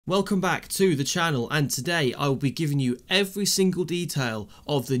Welcome back to the channel, and today I will be giving you every single detail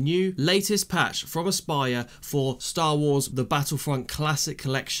of the new latest patch from Aspyr for Star Wars The Battlefront Classic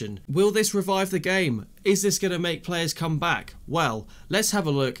Collection. Will this revive the game? Is this going to make players come back? Well, let's have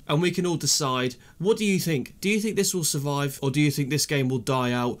a look and we can all decide. What do you think? Do you think this will survive, or do you think this game will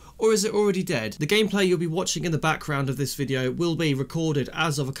die out, or is it already dead? The gameplay you'll be watching in the background of this video will be recorded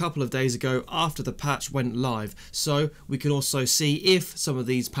as of a couple of days ago after the patch went live, so we can also see if some of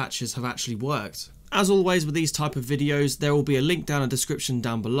these patches have actually worked. As always with these type of videos, there will be a link down in the description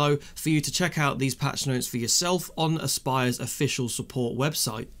down below for you to check out these patch notes for yourself on Aspyr's official support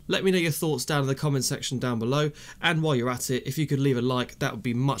website. Let me know your thoughts down in the comment section down below, and while you're at it, if you could leave a like, that would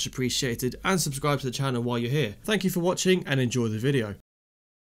be much appreciated, and subscribe to the channel while you're here. Thank you for watching and enjoy the video.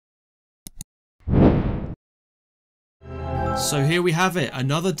 So here we have it,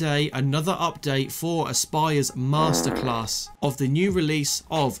 another day, another update for Aspyr's masterclass of the new release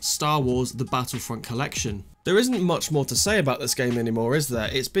of Star Wars The Battlefront Collection. There isn't much more to say about this game anymore, is there?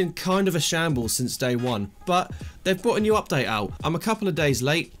 It's been kind of a shambles since day one, but they've brought a new update out. I'm a couple of days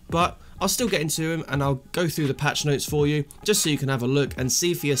late, but I'll still get into them and I'll go through the patch notes for you, just so you can have a look and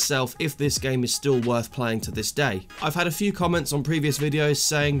see for yourself if this game is still worth playing to this day. I've had a few comments on previous videos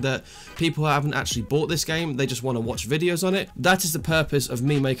saying that people haven't actually bought this game, they just want to watch videos on it. That is the purpose of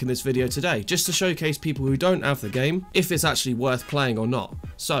me making this video today, just to showcase people who don't have the game if it's actually worth playing or not.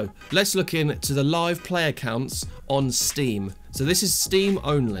 So let's look into the live player counts on Steam. So this is Steam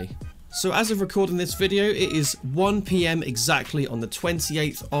only. So as of recording this video, it is 1 PM exactly on the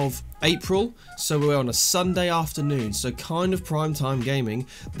 28th of April, so we're on a Sunday afternoon, so kind of prime time gaming.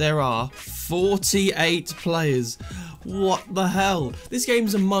 There are 48 players. What the hell? This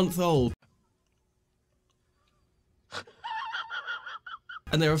game's a month old.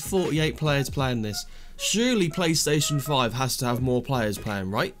 And there are 48 players playing this. Surely PlayStation 5 has to have more players playing,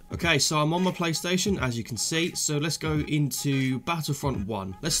 right? Okay, so I'm on my PlayStation, as you can see, so let's go into Battlefront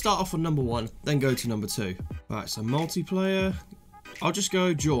 1. Let's start off on number 1, then go to number 2. Right, so multiplayer. I'll just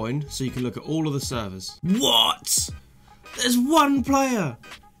go join, so you can look at all of the servers. What? There's one player!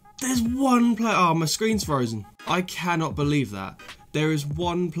 There's one player! Oh, my screen's frozen. I cannot believe that. There is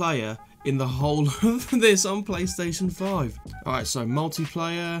one player in the whole of this on PlayStation 5. Alright, so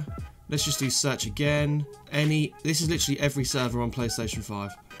multiplayer. Let's just do search again. This is literally every server on PlayStation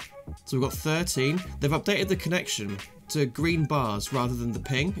 5. So we've got 13. They've updated the connection to green bars rather than the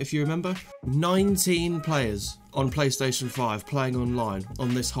ping, if you remember. 19 players on PlayStation 5 playing online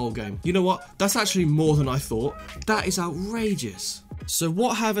on this whole game. You know what? That's actually more than I thought. That is outrageous. So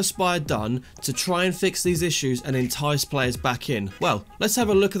what have Aspyr done to try and fix these issues and entice players back in? Well, let's have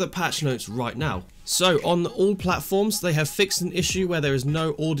a look at the patch notes right now. So on all platforms, they have fixed an issue where there is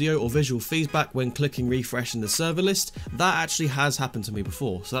no audio or visual feedback when clicking refresh in the server list. That actually has happened to me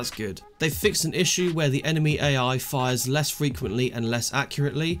before, so that's good. They've fixed an issue where the enemy AI fires less frequently and less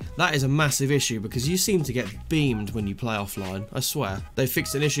accurately. That is a massive issue because you seem to get beamed when you play offline, I swear. They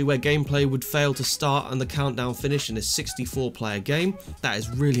fixed an issue where gameplay would fail to start and the countdown finish in a 64-player game. That has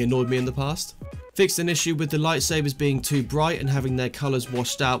really annoyed me in the past. Fixed an issue with the lightsabers being too bright and having their colours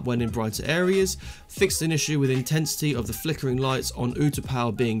washed out when in brighter areas. Fixed an issue with intensity of the flickering lights on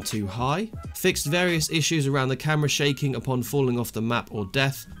Utapau being too high. Fixed various issues around the camera shaking upon falling off the map or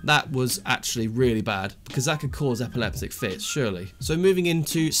death. That was actually really bad because that could cause epileptic fits, surely. So moving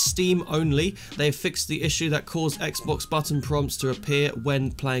into Steam only, they've fixed the issue that caused Xbox button prompts to appear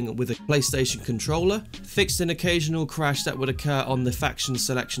when playing with a PlayStation controller. Fixed an occasional crash that would occur on the faction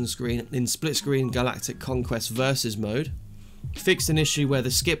selection screen in split screen Galactic Conquest versus mode. Fixed an issue where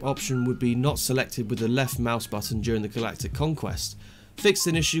the skip option would be not selected with the left mouse button during the Galactic Conquest. Fixed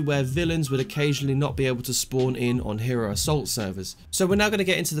an issue where villains would occasionally not be able to spawn in on Hero Assault servers. So we're now going to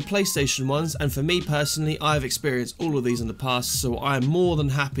get into the PlayStation ones, and for me personally, I've experienced all of these in the past, so I'm more than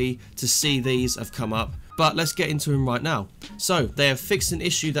happy to see these have come up. But let's get into them right now. So they have fixed an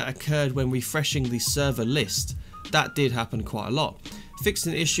issue that occurred when refreshing the server list. That did happen quite a lot. Fixed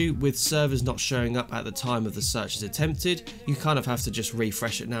an issue with servers not showing up at the time of the search is attempted. You kind of have to just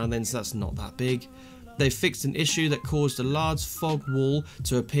refresh it now and then, so that's not that big. They fixed an issue that caused a large fog wall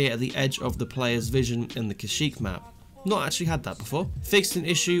to appear at the edge of the player's vision in the Kashyyyk map. Not actually had that before. Fixed an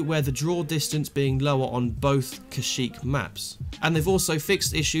issue where the draw distance being lower on both Kashyyyk maps. And they've also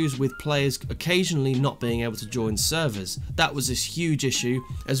fixed issues with players occasionally not being able to join servers. That was this huge issue,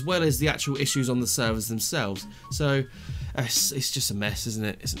 as well as the actual issues on the servers themselves. So it's just a mess, isn't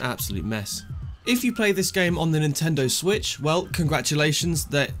it? It's an absolute mess. If you play this game on the Nintendo Switch, well, congratulations,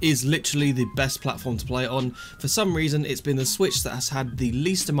 that is literally the best platform to play it on. For some reason, it's been the Switch that has had the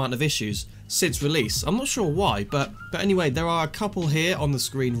least amount of issues. since release. I'm not sure why, but anyway, there are a couple here on the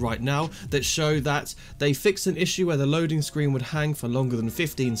screen right now that show that they fixed an issue where the loading screen would hang for longer than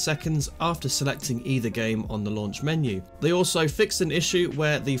 15 seconds after selecting either game on the launch menu. They also fixed an issue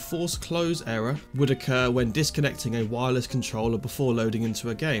where the force close error would occur when disconnecting a wireless controller before loading into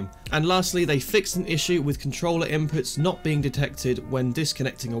a game. And lastly, they fixed an issue with controller inputs not being detected when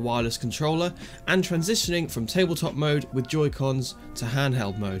disconnecting a wireless controller and transitioning from tabletop mode with Joy-Cons to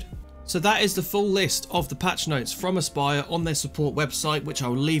handheld mode. So that is the full list of the patch notes from Aspyr on their support website, which I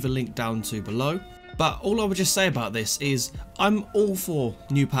will leave a link down to below. But all I would just say about this is I'm all for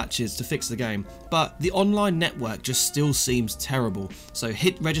new patches to fix the game, but the online network just still seems terrible. So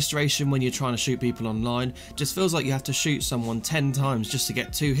hit registration when you're trying to shoot people online just feels like you have to shoot someone 10 times just to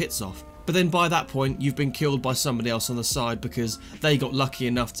get 2 hits off. But then by that point you've been killed by somebody else on the side because they got lucky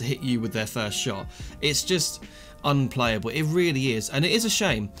enough to hit you with their first shot. It's just unplayable, it really is, and it is a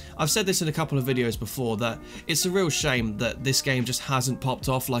shame. I've said this in a couple of videos before that it's a real shame that this game just hasn't popped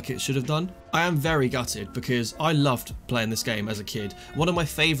off like it should have done. I am very gutted because I loved playing this game as a kid. One of my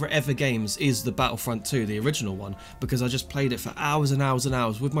favourite ever games is the Battlefront 2, the original one, because I just played it for hours and hours and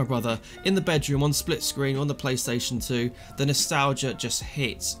hours with my brother in the bedroom on split screen on the PlayStation 2. The nostalgia just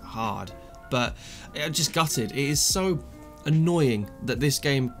hits hard, but I'm just gutted. It is so annoying that this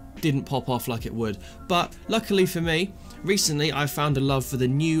game didn't pop off like it would, but luckily for me, recently I found a love for the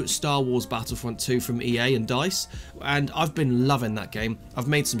new Star Wars Battlefront 2 from EA and DICE, and I've been loving that game. I've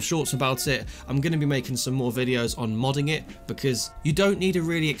made some shorts about it. I'm going to be making some more videos on modding it, because you don't need a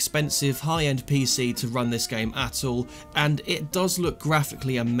really expensive high-end PC to run this game at all, and it does look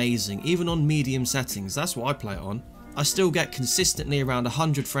graphically amazing, even on medium settings. That's what I play it on. I still get consistently around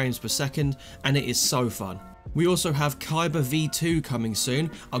 100 frames per second, and it is so fun. We also have Kyber V2 coming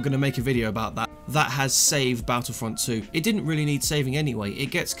soon. I'm going to make a video about that. That has saved Battlefront 2. It didn't really need saving anyway. It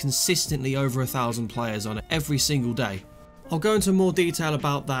gets consistently over 1,000 players on it every single day. I'll go into more detail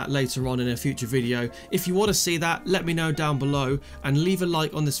about that later on in a future video. If you want to see that, let me know down below and leave a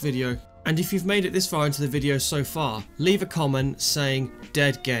like on this video. And if you've made it this far into the video so far, leave a comment saying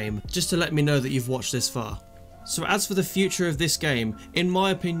dead game, just to let me know that you've watched this far. So as for the future of this game, in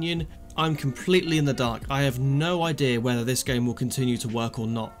my opinion, I'm completely in the dark. I have no idea whether this game will continue to work or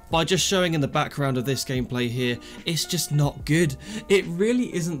not. By just showing in the background of this gameplay here, it's just not good. It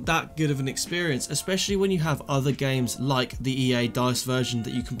really isn't that good of an experience, especially when you have other games like the EA DICE version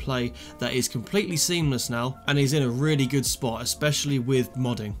that you can play that is completely seamless now and is in a really good spot, especially with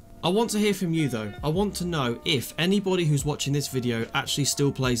modding. I want to hear from you though. I want to know if anybody who's watching this video actually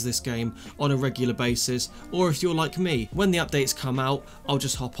still plays this game on a regular basis, or if you're like me, when the updates come out, I'll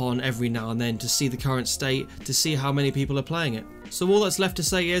just hop on every now and then to see the current state, to see how many people are playing it. So all that's left to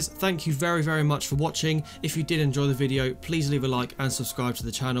say is thank you very much for watching. If you did enjoy the video, please leave a like and subscribe to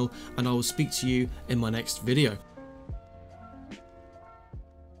the channel, and I will speak to you in my next video.